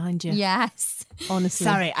right behind you. Yes. Honestly.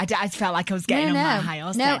 Sorry, I felt like I was getting on my high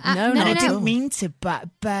horse. No, I didn't mean to,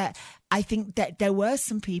 but I think that there were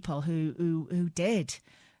some people who did.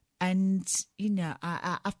 And,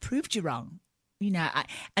 I've proved you wrong.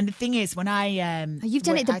 And the thing is, when you've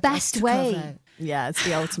done it the best way. Yeah, it's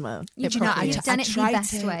the ultimate. You've done it the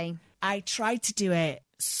best way. I tried to do it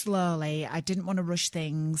slowly. I didn't want to rush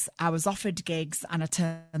things. I was offered gigs and I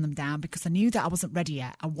turned them down because I knew that I wasn't ready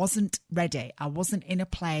yet. I wasn't ready. I wasn't in a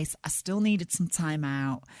place. I still needed some time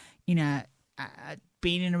out.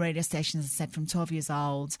 Being in a radio station, as I said, from 12 years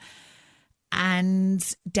old, and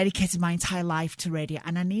dedicated my entire life to radio.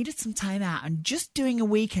 And I needed some time out, and just doing a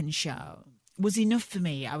weekend show was enough for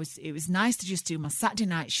me. It was nice to just do my Saturday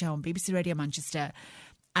night show on BBC Radio Manchester.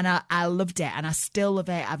 And I loved it, and I still love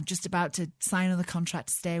it. I'm just about to sign another contract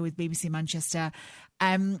to stay with BBC Manchester.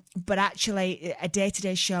 But actually, a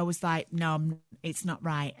day-to-day show was like, no, it's not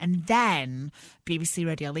right. And then BBC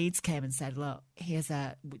Radio Leeds came and said, look,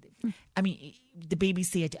 the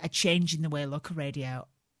BBC are changing the way local radio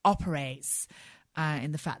operates,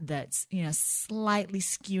 in the fact that, slightly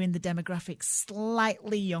skewing the demographics,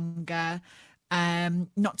 slightly younger,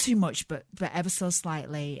 not too much, but ever so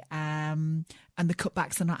slightly. And the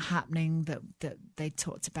cutbacks are not happening that they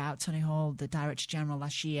talked about. Tony Hall, the Director General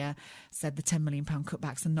last year, said the £10 million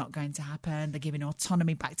cutbacks are not going to happen. They're giving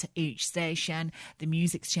autonomy back to each station. The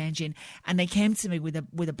music's changing. And they came to me with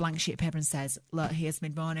a blank sheet of paper and says, look, here's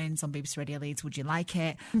Mid-Mornings on BBC Radio Leeds. Would you like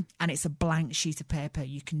it? And it's a blank sheet of paper.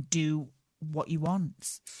 You can do what you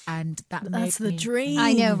want. And that's the dream.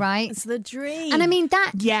 I know, right? It's the dream. And I mean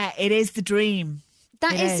that. Yeah, it is the dream.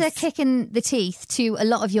 That is a kick in the teeth to a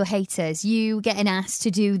lot of your haters. You getting asked to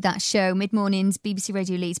do that show, Mid-Mornings, BBC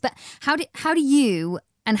Radio Leeds. But how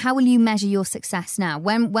will you measure your success now?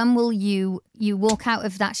 When will you walk out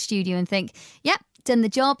of that studio and think, yep, done the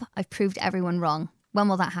job, I've proved everyone wrong? When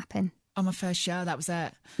will that happen? On my first show, that was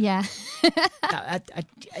it. Yeah.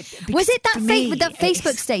 Was it that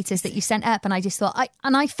Facebook status that you sent up? And I just thought,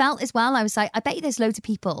 I felt as well, I was like, I bet you there's loads of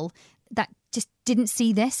people that just didn't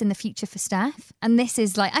see this in the future for Steph. And this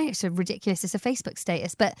is like, it's so ridiculous, it's a Facebook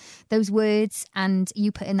status, but those words and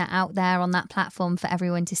you putting that out there on that platform for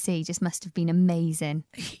everyone to see just must have been amazing.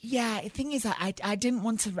 Yeah, the thing is, I didn't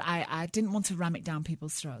want to ram it down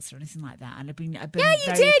people's throats or anything like that. And I've been yeah,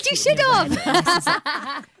 you did. You should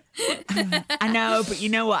have. I know, but you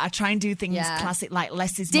know what? I try and do things classic, like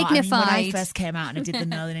less is more. Dignified. I mean, when I first came out and I did the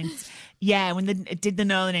Nolan, when I did the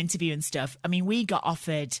Nolan interview and stuff. I mean, we got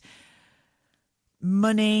offered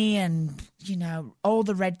money, and all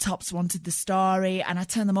the red tops wanted the story, and I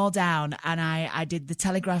turned them all down. And I did the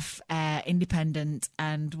Telegraph, Independent,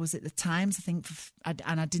 and was it the Times? I think,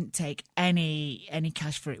 and I didn't take any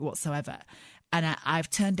cash for it whatsoever. And I've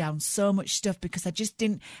turned down so much stuff because I just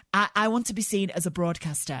didn't. I want to be seen as a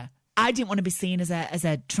broadcaster. I didn't want to be seen as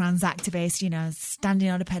a trans activist, standing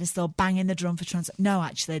on a pedestal, banging the drum for trans. No,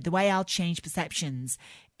 actually, the way I'll change perceptions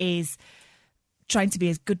is trying to be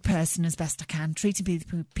a good person as best I can,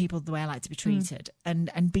 treating people the way I like to be treated,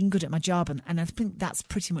 and being good at my job. And I think that's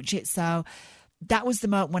pretty much it. So that was the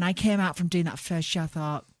moment when I came out from doing that first show, I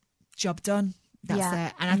thought, job done. That's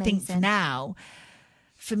it. And amazing. I think now,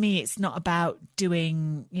 for me, it's not about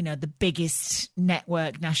doing, the biggest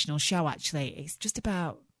network national show, actually. It's just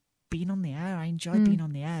about being on the air. I enjoy being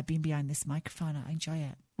on the air, being behind this microphone. I enjoy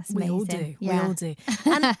it. We all do. Yeah. We all do.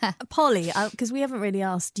 And Polly, because we haven't really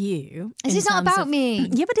asked you. This is not about me.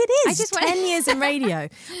 Yeah, but it is. I just 10 years in radio.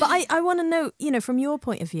 But I want to know, from your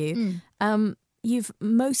point of view, you've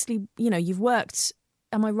mostly, you've worked.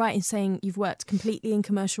 Am I right in saying you've worked completely in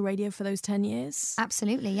commercial radio for those 10 years?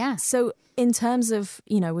 Absolutely, yeah. So in terms of,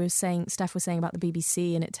 Steph was saying about the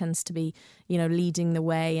BBC, and it tends to be, leading the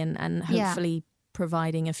way and hopefully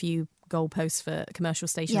providing a few goalposts for commercial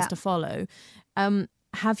stations to follow.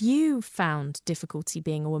 Have you found difficulty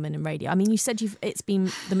being a woman in radio? I mean, you said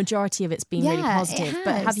the majority of it's been really positive,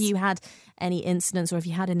 but have you had any incidents, or have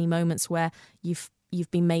you had any moments where you've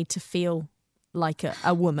been made to feel like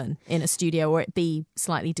a woman in a studio, or it be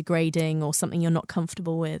slightly degrading or something you're not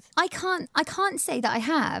comfortable with? I can't say that I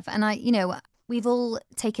have, and we've all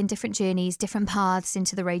taken different journeys, different paths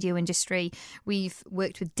into the radio industry. We've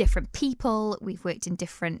worked with different people. We've worked in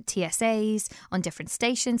different TSAs, on different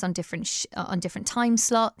stations, on different time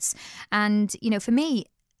slots. And, for me,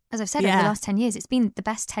 as I've said, over the last 10 years, it's been the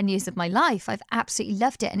best 10 years of my life. I've absolutely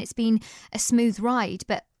loved it, and it's been a smooth ride.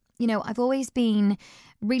 But, I've always been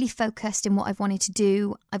really focused in what I've wanted to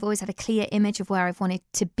do. I've always had a clear image of where I've wanted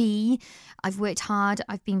to be. I've worked hard.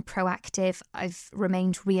 I've been proactive. I've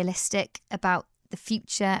remained realistic about the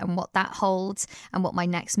future and what that holds and what my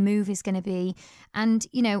next move is going to be. And,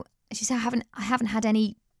 as you say, I haven't had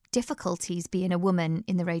any difficulties being a woman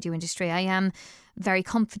in the radio industry. I am very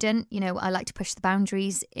confident. I like to push the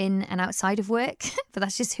boundaries in and outside of work, but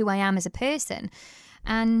that's just who I am as a person.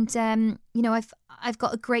 And, I've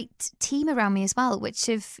got a great team around me as well, which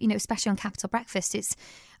especially on Capital Breakfast,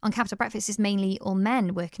 it's mainly all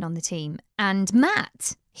men working on the team. And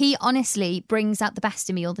Matt, he honestly brings out the best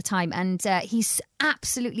in me all the time. And he's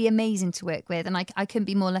absolutely amazing to work with. And I couldn't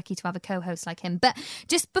be more lucky to have a co-host like him. But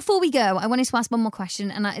just before we go, I wanted to ask one more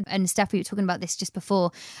question. And Steph, we were talking about this just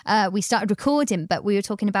before we started recording. But we were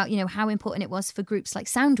talking about, how important it was for groups like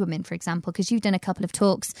Sound Women, for example, because you've done a couple of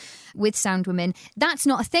talks with Sound Women. That's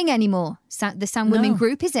not a thing anymore, the Sound Women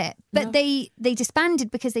group, is it? But they disbanded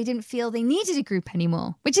because they didn't feel they needed a group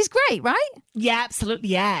anymore, which is great, right? Yeah, absolutely.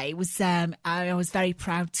 Yeah, it was. I was very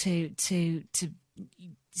proud to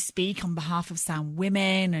speak on behalf of Sound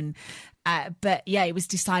Women, and but it was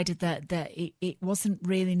decided that it wasn't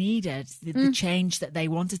really needed. The change that they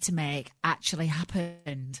wanted to make actually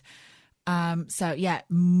happened. So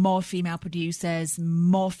more female producers,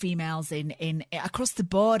 more females in across the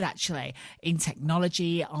board, actually, in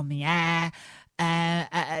technology, on the air.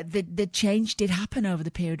 The change did happen over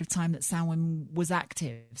the period of time that Sound Women was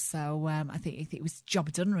active. So I think it was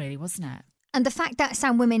job done, really, wasn't it? And the fact that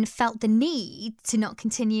Sound Women felt the need to not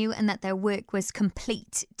continue and that their work was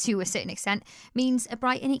complete to a certain extent means a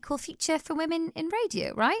bright and equal future for women in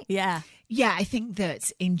radio, right? Yeah. Yeah, I think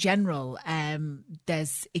that in general,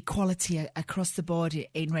 there's equality across the board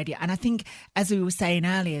in radio. And I think, as we were saying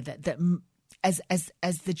earlier, that as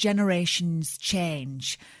the generations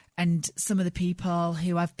change, and some of the people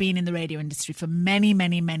who have been in the radio industry for many,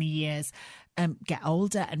 many, many years get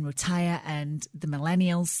older and retire, and the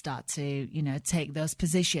millennials start to, take those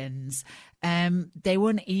positions. They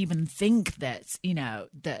wouldn't even think that,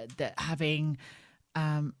 that having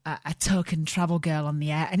a token travel girl on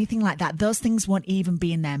the air, anything like that, those things won't even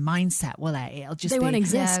be in their mindset, will they? It'll just won't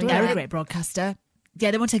exist. They're a great broadcaster.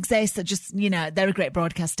 Yeah, they won't exist. They're just, they're a great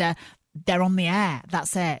broadcaster. They're on the air.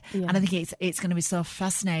 That's it. Yeah. And I think it's going to be so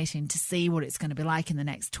fascinating to see what it's going to be like in the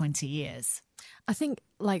next 20 years. I think,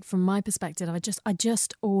 from my perspective, I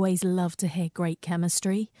just always love to hear great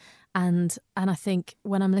chemistry. And I think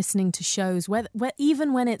when I'm listening to shows, where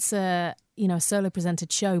even when it's a solo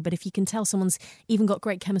presented show, but if you can tell someone's even got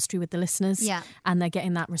great chemistry with the listeners, and they're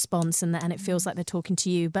getting that response, and it feels like they're talking to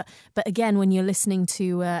you. But again, when you're listening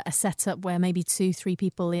to a setup where maybe 2-3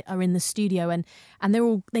 people are in the studio, and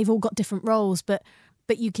they've all got different roles, but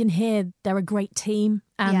you can hear they're a great team,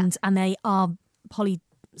 and they are. Polly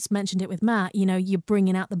mentioned it with Matt, you're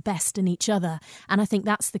bringing out the best in each other. And I think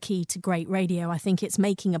that's the key to great radio. I think it's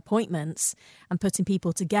making appointments and putting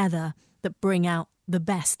people together that bring out the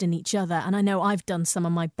best in each other. And I know I've done some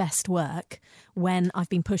of my best work when I've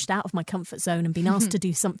been pushed out of my comfort zone and been asked to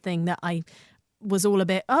do something that I was all a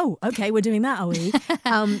bit, oh, okay, we're doing that, are we?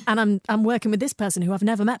 And I'm working with this person who I've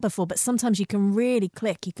never met before. But sometimes you can really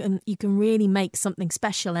click. You can really make something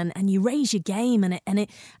special, and you raise your game, and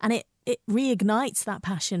it reignites that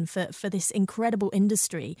passion for this incredible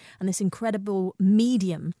industry and this incredible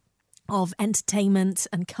medium of entertainment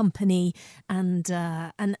and company and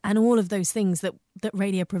all of those things that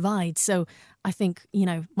radio provides. So I think,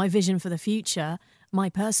 my vision for the future, my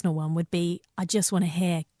personal one would be, I just want to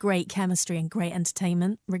hear great chemistry and great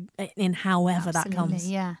entertainment in however that comes.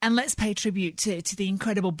 Yeah. And let's pay tribute to the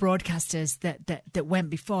incredible broadcasters that went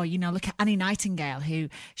before. Look at Annie Nightingale, who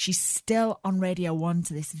she's still on Radio 1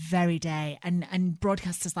 to this very day. And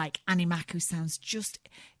broadcasters like Annie Mack, who sounds just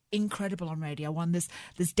incredible on Radio 1.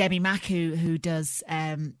 There's Debbie Mack, who does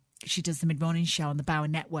she does the mid-morning show on the Bauer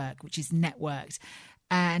Network, which is networked.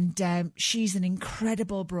 And she's an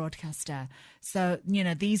incredible broadcaster. So,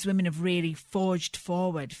 these women have really forged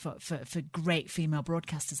forward for great female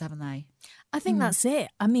broadcasters, haven't they? I think that's it.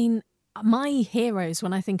 I mean, my heroes,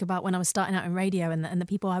 when I think about when I was starting out in radio, and the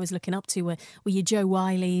people I was looking up to were your Jo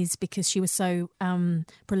Wileys, because she was so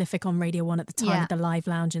prolific on Radio 1 at the time with the Live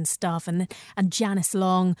Lounge and stuff, and Janice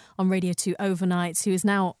Long on Radio 2 overnights, who is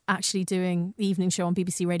now actually doing the evening show on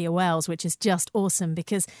BBC Radio Wales, which is just awesome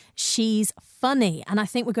because she's funny. And I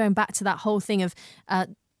think we're going back to that whole thing of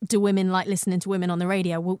do women like listening to women on the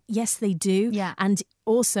radio? Well, yes, they do. Yeah. And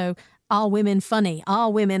also, are women funny?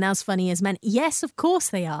 Are women as funny as men? Yes, of course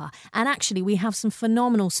they are. And actually, we have some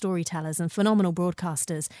phenomenal storytellers and phenomenal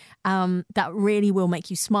broadcasters that really will make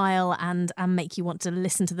you smile and make you want to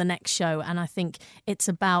listen to the next show. And I think it's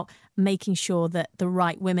about making sure that the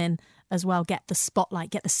right women as well get the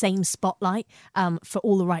same spotlight for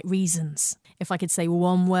all the right reasons. If I could say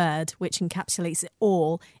one word which encapsulates it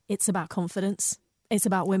all, it's about confidence. It's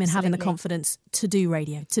about women having the confidence to do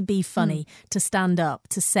radio, to be funny, to stand up,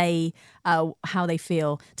 to say how they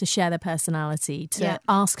feel, to share their personality, to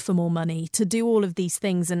ask for more money, to do all of these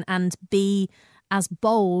things and be as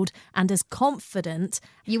bold and as confident.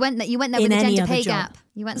 You went there with the gender pay gap.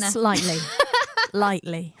 You went there. Slightly.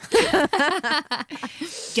 Lightly.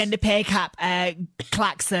 Gender pay gap,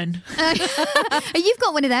 klaxon. You've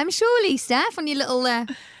got one of them, surely, Steph, on your little...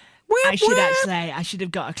 I should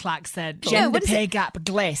have got a klaxon. Gender pay gap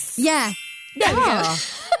gliss. Yeah. There we go.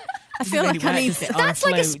 I feel like I need... That's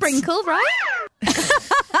like a sprinkle, right?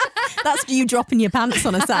 That's you dropping your pants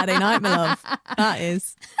on a Saturday night, my love. That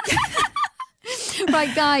is.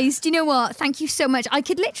 Right, guys, do you know what? Thank you so much. I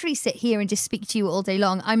could literally sit here and just speak to you all day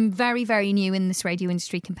long. I'm very, very new in this radio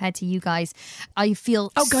industry compared to you guys. I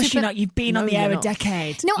feel Oh, gosh, you're not. You've been on the air a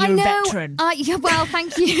decade. No, you're I know. A veteran. Yeah, well,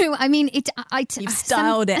 thank you. I mean, you've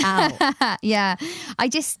styled it out. Yeah.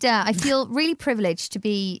 I feel really privileged to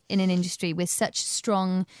be in an industry with such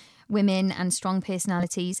strong women and strong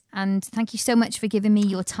personalities, and thank you so much for giving me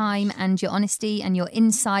your time and your honesty and your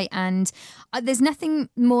insight. And there's nothing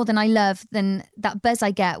more than I love than that buzz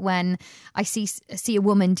I get when I see a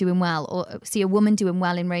woman doing well, or see a woman doing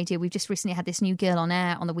well in radio. We've just recently had this new girl on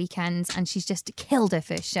air on the weekends, and she's just killed her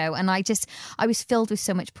first show, and I was filled with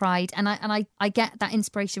so much pride, and I get that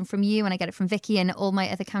inspiration from you, and I get it from Vicky and all my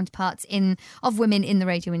other counterparts of women in the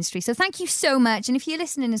radio industry. So thank you so much. And if you're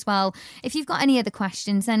listening as well, if you've got any other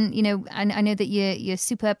questions, then I know that you're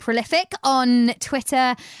super prolific on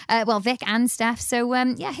Twitter, Vic and Steph. So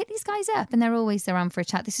hit these guys up, and they're always around for a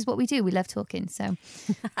chat. This is what we do. We love talking. So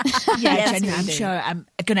Jenny, I'm sure I'm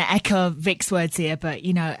going to echo Vic's words here, but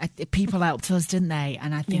people helped us, didn't they?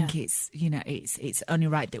 And I think it's only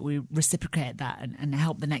right that we reciprocate that and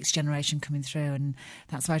help the next generation coming through. And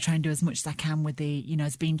that's why I try and do as much as I can with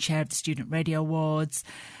as being chair of the Student Radio Awards.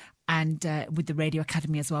 And with the Radio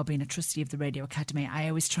Academy as well, being a trustee of the Radio Academy, I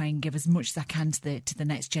always try and give as much as I can to the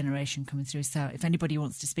next generation coming through. So if anybody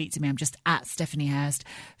wants to speak to me, I'm just at Stephanie Hurst.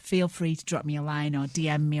 Feel free to drop me a line or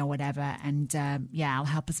DM me or whatever. And I'll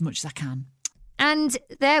help as much as I can. And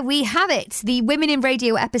there we have it, the Women in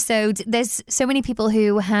Radio episode. There's so many people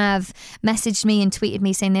who have messaged me and tweeted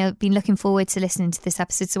me saying they've been looking forward to listening to this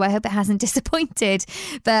episode, so I hope it hasn't disappointed.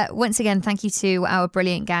 But once again, thank you to our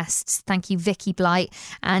brilliant guests. Thank you, Vicky Blight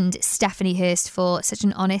and Stephanie Hurst, for such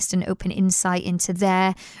an honest and open insight into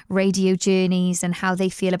their radio journeys and how they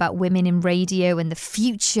feel about women in radio and the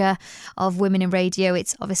future of women in radio.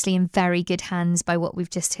 It's obviously in very good hands by what we've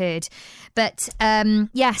just heard. But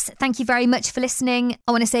yes, thank you very much for listening.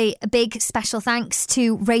 I want to say a big special thanks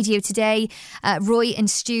to Radio Today, Roy and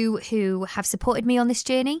Stu, who have supported me on this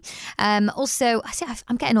journey. Also,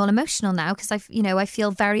 I'm getting all emotional now because I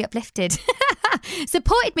feel very uplifted.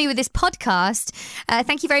 Supported me with this podcast.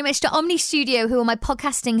 Thank you very much to Omni Studio, who are my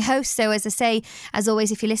podcasting hosts. So as I say, as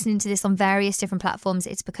always, if you're listening to this on various different platforms,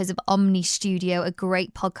 it's because of Omni Studio, a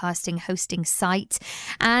great podcasting hosting site.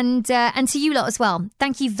 And to you lot as well.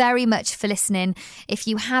 Thank you very much for listening. If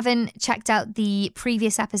you haven't checked out the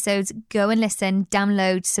previous episodes, go and listen,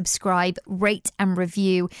 download, subscribe, rate and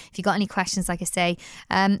review. If you've got any questions, like I say,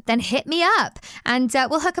 then hit me up. And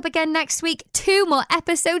we'll hook up again next week. 2 more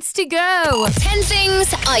episodes to go. 10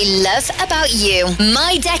 Things I Love About You.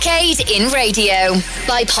 My Decade in Radio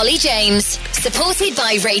by Polly James. Supported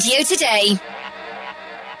by Radio Today.